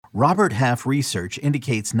Robert Half research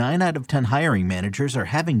indicates 9 out of 10 hiring managers are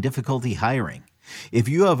having difficulty hiring. If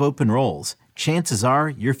you have open roles, chances are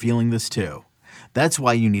you're feeling this too. That's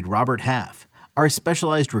why you need Robert Half. Our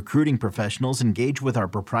specialized recruiting professionals engage with our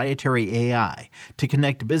proprietary AI to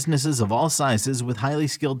connect businesses of all sizes with highly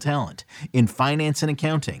skilled talent in finance and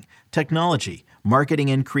accounting, technology, marketing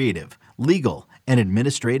and creative, legal, and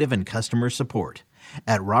administrative and customer support.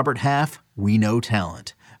 At Robert Half, we know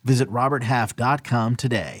talent. Visit roberthalf.com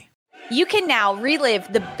today. You can now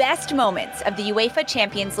relive the best moments of the UEFA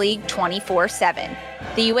Champions League 24/7.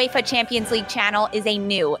 The UEFA Champions League channel is a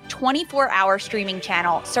new 24-hour streaming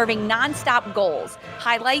channel serving non-stop goals,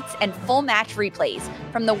 highlights, and full match replays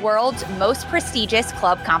from the world's most prestigious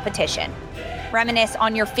club competition. Reminisce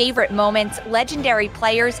on your favorite moments, legendary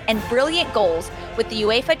players, and brilliant goals with the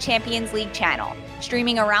UEFA Champions League channel,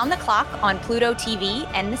 streaming around the clock on Pluto TV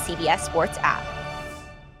and the CBS Sports app.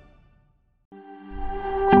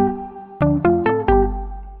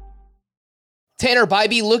 Tanner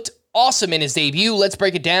Bibee looked awesome in his debut. Let's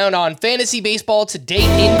break it down on Fantasy Baseball Today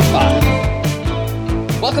in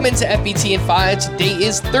 5. Welcome into FBT in 5. Today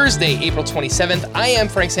is Thursday, April 27th. I am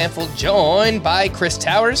Frank Sanford, joined by Chris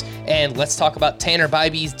Towers, and let's talk about Tanner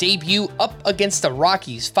Bibee's debut up against the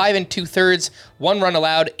Rockies. 5 2/3, 1 run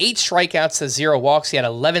allowed, 8 strikeouts to 0 walks. He had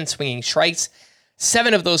 11 swinging strikes,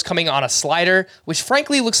 7 of those coming on a slider, which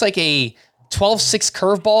frankly looks like a 12-6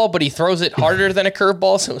 curveball, but he throws it harder than a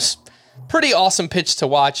curveball, so it's pretty awesome pitch to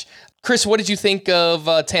watch. Chris, what did you think of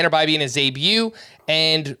Tanner Bibee in his debut,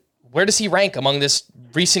 and where does he rank among this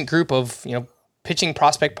recent group of pitching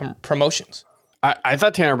prospect promotions? I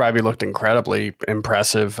thought Tanner Bibee looked incredibly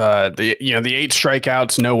impressive. The 8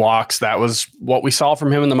 strikeouts, no walks, that was what we saw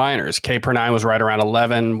from him in the minors. K per 9 was right around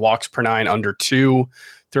 11, walks per 9 under 2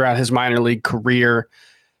 throughout his minor league career.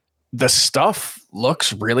 The stuff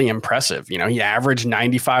looks really impressive. He averaged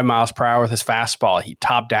 95 miles per hour with his fastball. He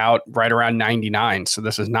topped out right around 99. So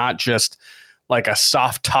this is not just like a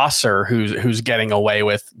soft tosser who's getting away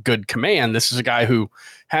with good command. This is a guy who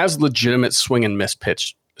has legitimate swing and miss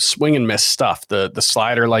stuff. The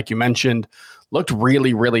slider, like you mentioned, looked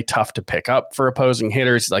really, really tough to pick up for opposing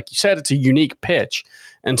hitters. Like you said, it's a unique pitch.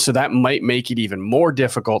 And so that might make it even more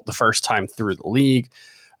difficult the first time through the league.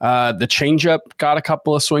 The changeup got a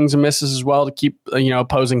couple of swings and misses as well to keep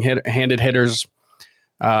opposing handed hitters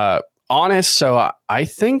honest. So I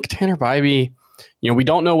think Tanner Bibee, we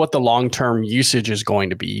don't know what the long-term usage is going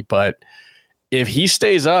to be, but if he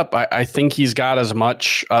stays up, I think he's got as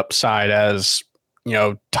much upside as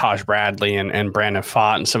Taj Bradley and Brandon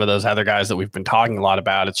Pfaadt and some of those other guys that we've been talking a lot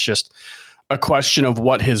about. It's just a question of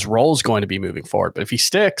what his role is going to be moving forward. But if he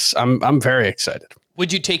sticks, I'm very excited.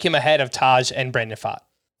 Would you take him ahead of Taj and Brandon Pfaadt?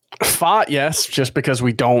 Pfaadt, yes, just because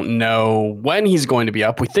we don't know when he's going to be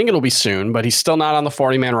up. We think it'll be soon, but he's still not on the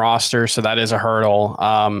 40-man roster, so that is a hurdle.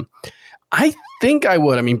 I think I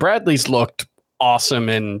would. I mean, Bradley's looked awesome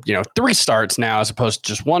in 3 starts now as opposed to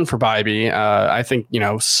just 1 for Bibee. I think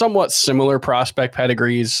somewhat similar prospect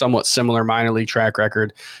pedigrees, somewhat similar minor league track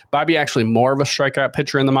record. Bibee actually more of a strikeout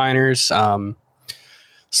pitcher in the minors.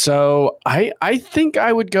 So I think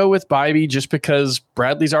I would go with Bibee just because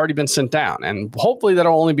Bradley's already been sent down, and hopefully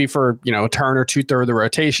that'll only be for a turn or 2/3 of the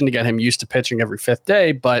rotation to get him used to pitching every 5th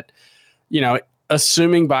day. But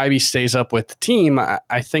assuming Bibee stays up with the team,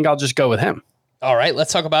 I think I'll just go with him. All right,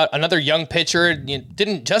 let's talk about another young pitcher.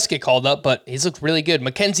 Didn't just get called up, but he's looked really good.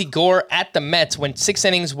 Mackenzie Gore at the Mets went 6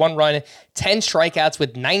 innings, 1 run, 10 strikeouts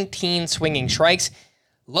with 19 swinging strikes.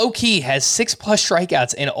 Low key has 6+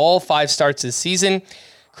 strikeouts in all 5 starts this season.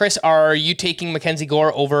 Chris, are you taking Mackenzie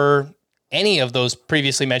Gore over any of those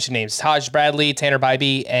previously mentioned names? Taj Bradley, Tanner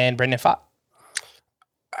Bibee, and Brandon Pfaadt?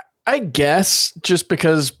 I guess just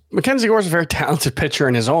because Mackenzie Gore is a very talented pitcher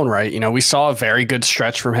in his own right. We saw a very good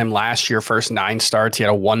stretch from him last year, first 9 starts. He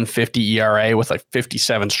had a 1.50 ERA with like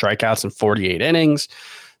 57 strikeouts in 48 innings.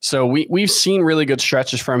 So we've seen really good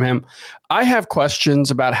stretches from him. I have questions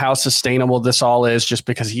about how sustainable this all is just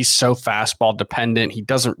because he's so fastball dependent. He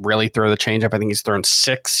doesn't really throw the changeup. I think he's thrown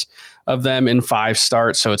 6 of them in 5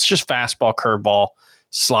 starts. So it's just fastball, curveball,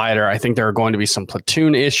 slider. I think there are going to be some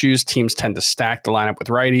platoon issues. Teams tend to stack the lineup with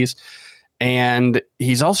righties. And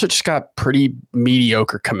he's also just got pretty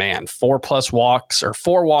mediocre command. 4 walks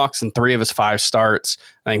in 3 of his 5 starts.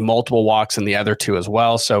 I think multiple walks in the other 2 as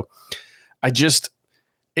well. So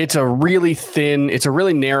it's a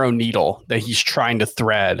really narrow needle that he's trying to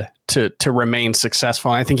thread to remain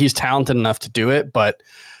successful. And I think he's talented enough to do it, but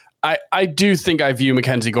I do think I view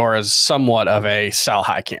Mackenzie Gore as somewhat of a sell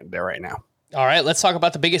high candidate right now. All right, let's talk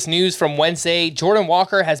about the biggest news from Wednesday. Jordan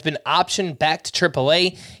Walker has been optioned back to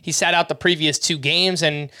AAA. He sat out the previous 2 games,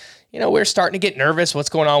 and we're starting to get nervous what's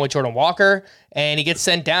going on with Jordan Walker, and he gets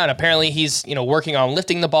sent down. Apparently he's, working on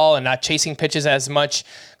lifting the ball and not chasing pitches as much.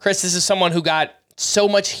 Chris, this is someone who got so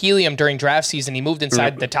much helium during draft season. He moved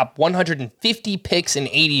inside the top 150 picks in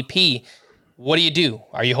ADP. What do?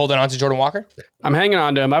 Are you holding on to Jordan Walker? I'm hanging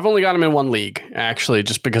on to him. I've only got him in one league, actually,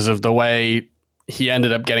 just because of the way he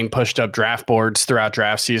ended up getting pushed up draft boards throughout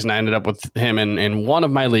draft season. I ended up with him in one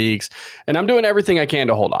of my leagues, and I'm doing everything I can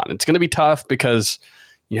to hold on. It's going to be tough because,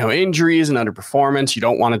 injuries and underperformance. You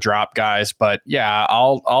don't want to drop guys, but yeah,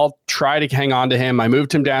 I'll try to hang on to him. I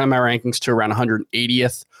moved him down in my rankings to around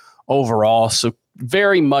 180th overall, so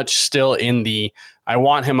very much still in the I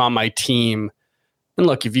want him on my team. And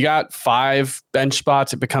look, if you got 5 bench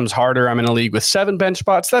spots, it becomes harder. I'm in a league with 7 bench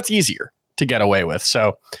spots. That's easier to get away with.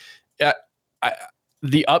 So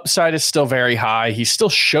the upside is still very high. He still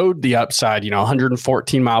showed the upside,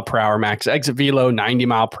 114 mile per hour max exit velo, 90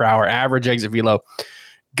 mile per hour average exit velo.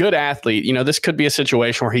 Good athlete. This could be a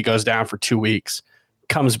situation where he goes down for 2 weeks,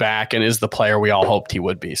 comes back, and is the player we all hoped he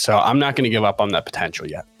would be. So I'm not going to give up on that potential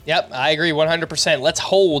yet. Yep, I agree 100%. Let's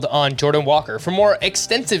hold on Jordan Walker. For more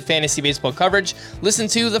extensive fantasy baseball coverage, listen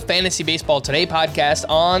to the Fantasy Baseball Today podcast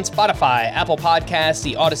on Spotify, Apple Podcasts,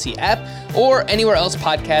 the Odyssey app, or anywhere else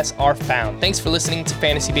podcasts are found. Thanks for listening to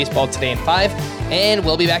Fantasy Baseball Today in 5, and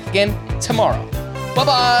we'll be back again tomorrow.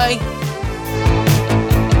 Bye-bye!